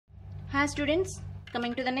Hi students,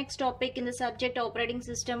 coming to the next topic in the subject operating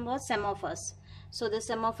system was semaphores. So the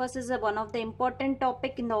semaphores is one of the important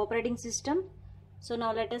topic in the operating system. So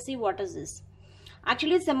now let us see what is this.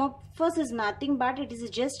 Actually semaphores is nothing but it is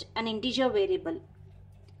just an integer variable.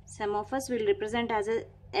 Semaphores will represent as a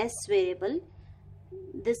s variable.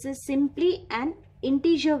 This is simply an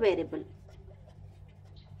integer variable.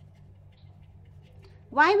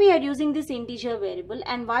 Why we are using this integer variable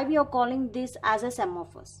and why we are calling this as a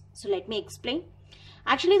semaphores? So let me explain.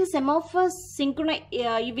 Actually the semaphores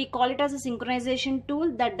we call it as a synchronization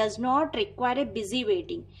tool that does not require a busy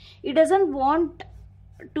waiting. It doesn't want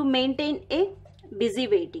to maintain a busy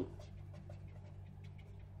waiting.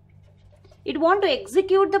 It wants to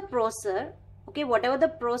execute the processor, okay, whatever the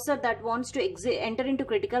processor that wants to enter into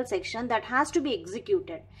critical section, that has to be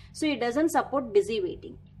executed. So it doesn't support busy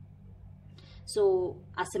waiting. So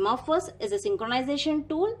a semaphores is a synchronization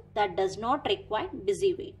tool that does not require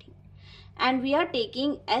busy waiting. And we are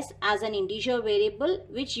taking s as an integer variable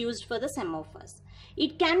which used for the semaphores.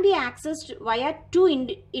 It can be accessed via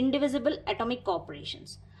two indivisible atomic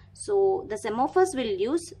operations. So the semaphores will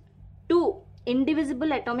use two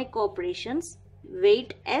indivisible atomic operations,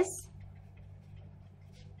 wait s,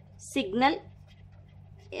 signal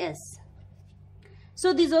s.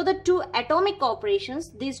 So these are the two atomic operations.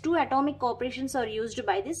 These two atomic operations are used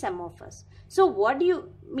by the semaphores. So what do you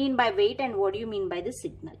mean by wait and what do you mean by the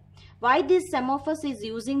signal? Why this semaphores is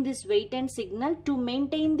using this wait and signal? To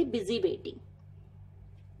maintain the busy waiting.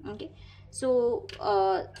 Okay. So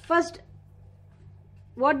first,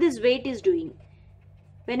 what this wait is doing?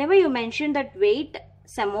 Whenever you mention that wait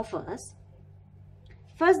semaphores,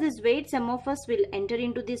 first this wait semaphores will enter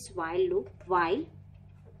into this while loop while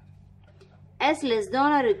s less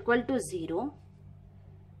than or equal to 0,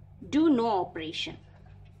 do no operation,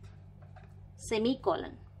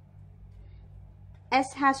 semicolon.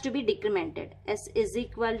 S has to be decremented. S is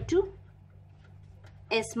equal to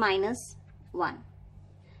s minus 1.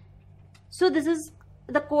 So this is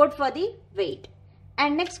the code for the wait.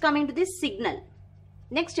 And next coming to this signal.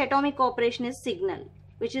 Next atomic operation is signal,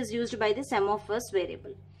 which is used by the semaphores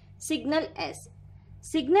variable. Signal s.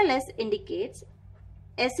 Signal s indicates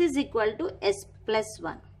s is equal to s plus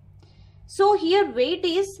 1. So here wait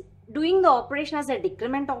is doing the operation as a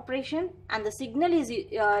decrement operation and the signal is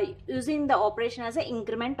using the operation as an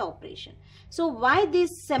increment operation. So why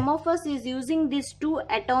this semaphores is using these two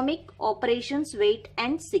atomic operations, wait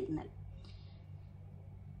and signal?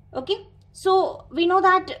 Okay, so we know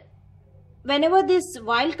that whenever this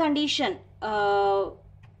while condition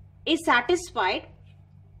is satisfied,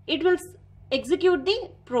 it will execute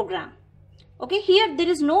the program. Okay, here there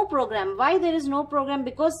is no program. Why there is no program?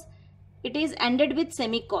 Because it is ended with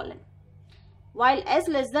semicolon. While s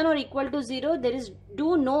less than or equal to 0, there is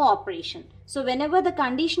do no operation. So whenever the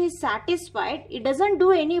condition is satisfied, it doesn't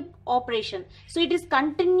do any operation. So it is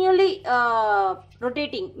continually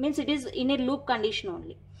rotating, means it is in a loop condition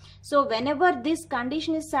only. So whenever this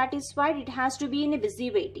condition is satisfied, it has to be in a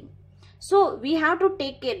busy waiting. So we have to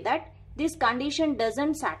take care that this condition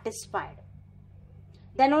doesn't satisfy.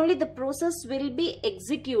 Then only the process will be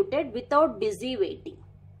executed without busy waiting.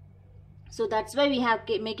 So that's why we have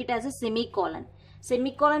to make it as a semicolon.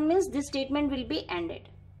 Semicolon means this statement will be ended.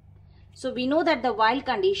 So we know that the while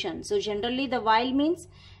condition. So generally the while means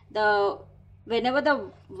whenever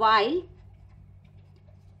the while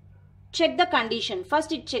check the condition.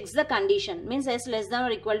 First it checks the condition, means s less than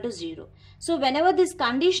or equal to 0. So whenever this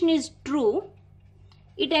condition is true,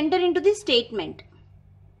 it enter into the statement.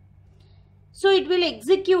 So it will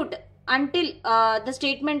execute until the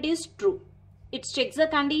statement is true. It checks the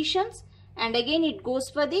conditions and again it goes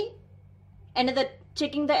for the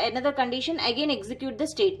checking the another condition, again execute the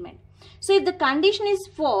statement. So if the condition is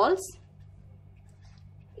false,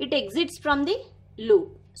 it exits from the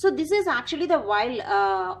loop. So this is actually the while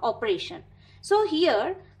operation. So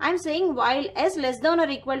here I am saying while s less than or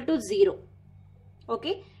equal to 0.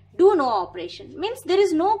 Okay, do no operation, means there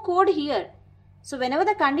is no code here. So whenever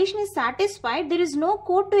the condition is satisfied, there is no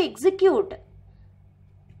code to execute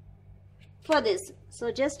for this.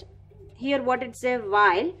 So just here what it says,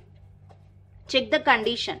 while check the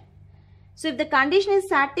condition. So if the condition is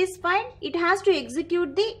satisfied, it has to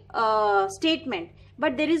execute the statement.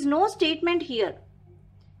 But there is no statement here.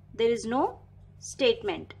 There is no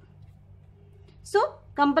statement. So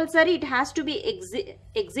compulsory it has to be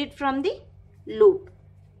exit from the loop.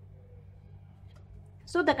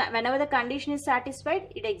 So whenever the condition is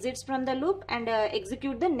satisfied, it exits from the loop and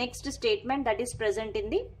execute the next statement that is present in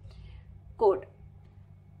the code.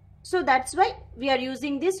 So that's why we are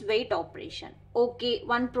using this wait operation. Okay,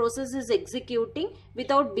 one process is executing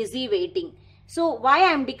without busy waiting. So why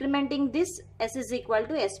I am decrementing this s is equal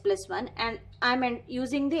to s plus 1 and I am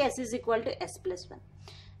using the s is equal to s plus 1.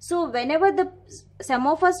 So whenever the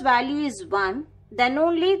Semaphores value is 1, then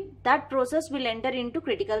only that process will enter into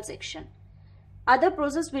critical section. Other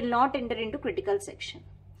process will not enter into critical section.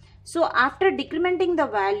 So after decrementing the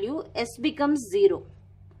value, s becomes 0.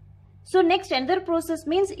 So next another process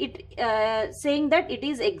means it saying that it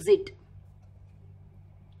is exit.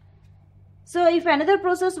 So if another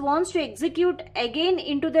process wants to execute again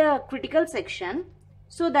into the critical section,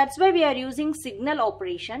 so that's why we are using signal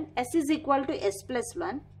operation. S is equal to s plus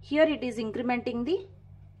 1. Here it is incrementing the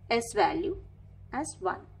s value as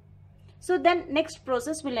 1. So then next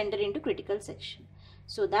process will enter into critical section.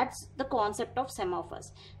 So that's the concept of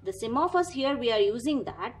Semaphores. The Semaphores here we are using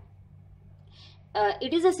that.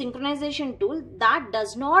 It is a synchronization tool that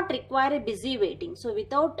does not require a busy waiting. So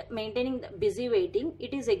without maintaining the busy waiting,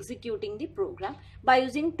 it is executing the program by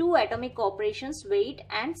using two atomic operations, wait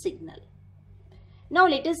and signal. Now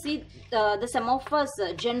let us see the Semaphores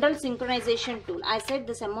general synchronization tool. I said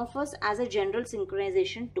the Semaphores as a general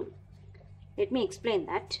synchronization tool. Let me explain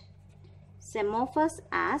that. Semaphores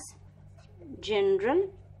as general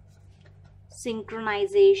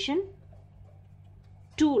synchronization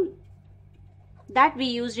tool that we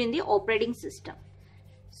used in the operating system.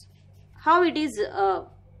 How it is,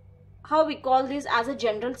 how we call this as a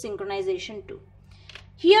general synchronization tool.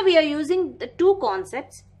 Here we are using the two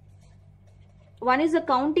concepts. One is the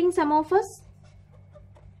counting Semaphores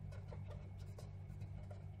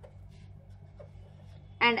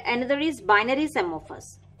and another is binary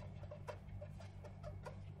Semaphores.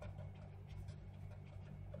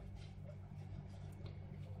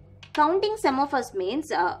 Counting Semaphores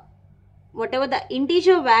means whatever the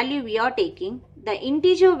integer value we are taking, the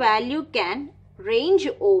integer value can range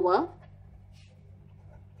over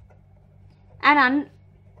an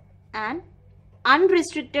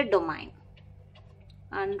unrestricted domain.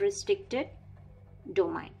 Unrestricted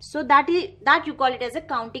domain. So that you call it as a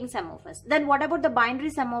counting Semaphores. Then what about the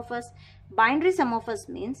binary Semaphores? Binary Semaphores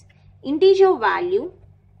means integer value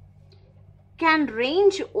can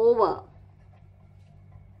range over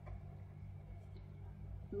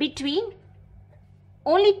between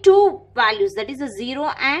only two values, that is a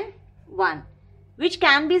 0 and 1, which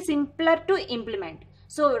can be simpler to implement.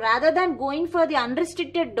 So rather than going for the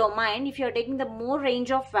unrestricted domain, if you are taking the more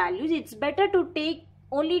range of values, it's better to take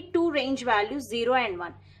only two range values, 0 and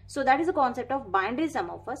 1. So that is the concept of binary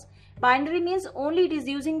Semaphores. Binary means only it is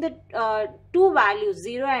using the two values,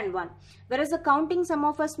 0 and 1. Whereas the counting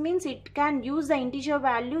Semaphores means it can use the integer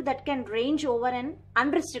value that can range over an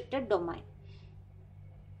unrestricted domain.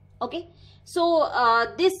 Okay. So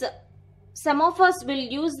this Semaphores will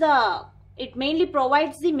use it mainly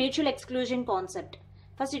provides the mutual exclusion concept.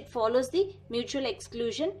 First it follows the mutual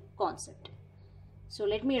exclusion concept. So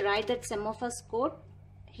let me write that Semaphores code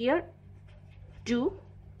here.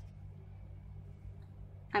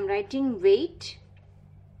 I'm writing wait,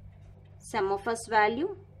 Semaphores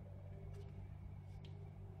value,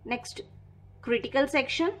 next critical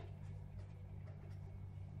section,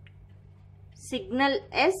 signal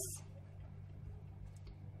S,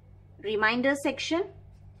 reminder section,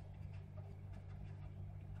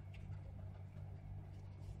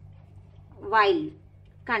 while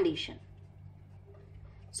condition.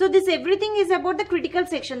 So this everything is about the critical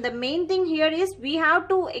section. The main thing here is we have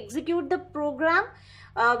to execute the program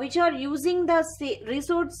which are using the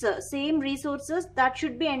same resources that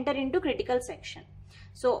should be entered into critical section.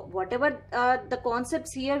 So whatever the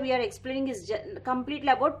concepts here we are explaining is completely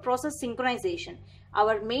about process synchronization.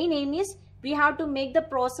 Our main aim is we have to make the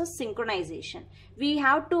process synchronization. We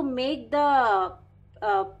have to make the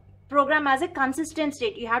program as a consistent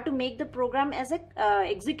state. You have to make the program as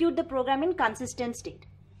execute the program in consistent state.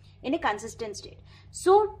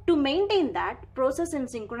 So to maintain that process in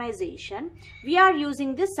synchronization, we are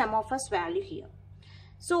using this Semaphores value here.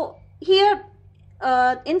 So here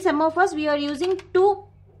in Semaphores we are using two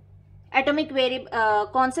atomic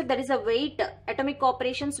concept, that is a wait, atomic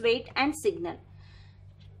operations, wait and signal.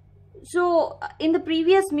 So in the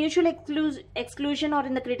previous mutual exclusion or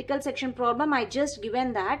in the critical section problem, I just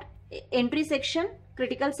given that entry section,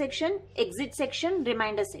 critical section, exit section,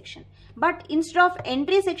 reminder section. But instead of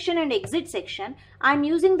entry section and exit section, I am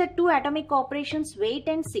using the two atomic operations wait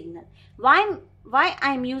and signal. Why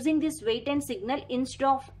I am using this wait and signal instead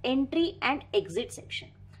of entry and exit section?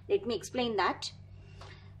 Let me explain that.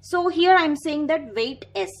 So here I am saying that wait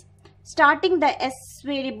S. Starting the S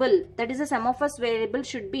variable, that is a Semaphores variable,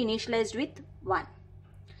 should be initialized with 1.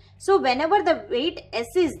 So whenever the wait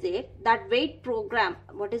S is there, that wait program,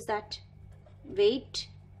 what is that? Wait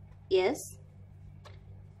S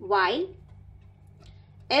while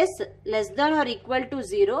S less than or equal to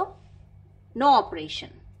 0, no operation.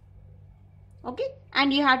 Okay,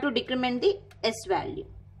 and you have to decrement the S value.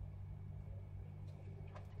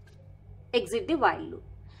 Exit the while loop.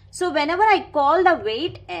 So whenever I call the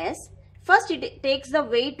weight S, first it takes the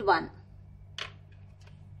weight 1.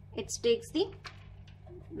 It takes the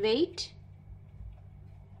weight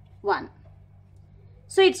 1.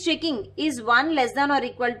 So it's checking, is 1 less than or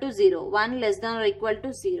equal to 0? 1 less than or equal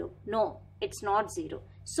to 0? No, it's not 0.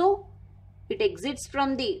 So it exits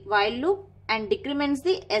from the while loop and decrements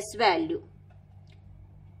the S value.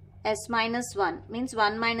 S minus 1 means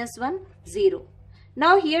 1 minus 1, 0.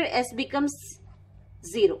 Now here S becomes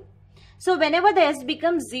 0. So whenever the S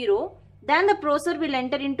becomes 0, then the processor will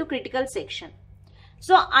enter into critical section.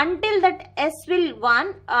 So until that S will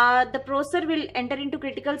 1, the processor will enter into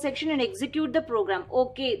critical section and execute the program.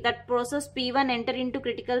 Okay, that process P1 enter into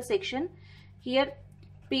critical section. Here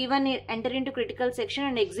P1 enter into critical section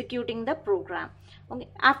and executing the program. Okay,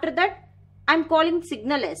 after that I am calling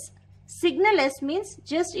signal S. Signal S means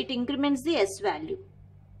just it increments the S value.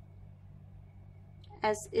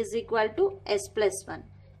 S is equal to S plus 1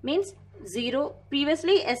 means 0.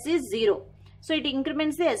 Previously S is 0. So it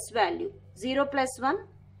increments the S value. 0 plus 1.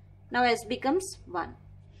 Now S becomes 1.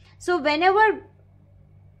 So whenever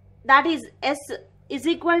that is S is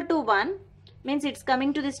equal to 1 means it's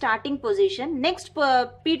coming to the starting position. Next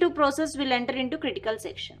P2 process will enter into critical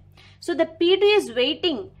section. So the P2 is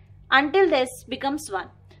waiting until the S becomes 1.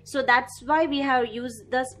 So that's why we have used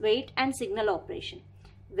this wait and signal operation.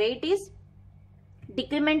 Wait is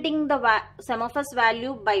decrementing the Semaphores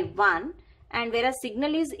value by 1, and whereas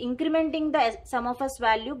signal is incrementing the Semaphores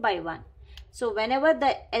value by 1. So whenever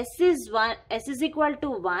the S is equal to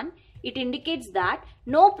 1, it indicates that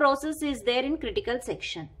no process is there in critical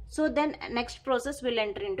section. So then next process will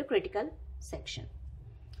enter into critical section.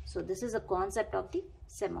 So this is a concept of the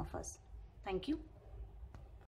Semaphores. Thank you.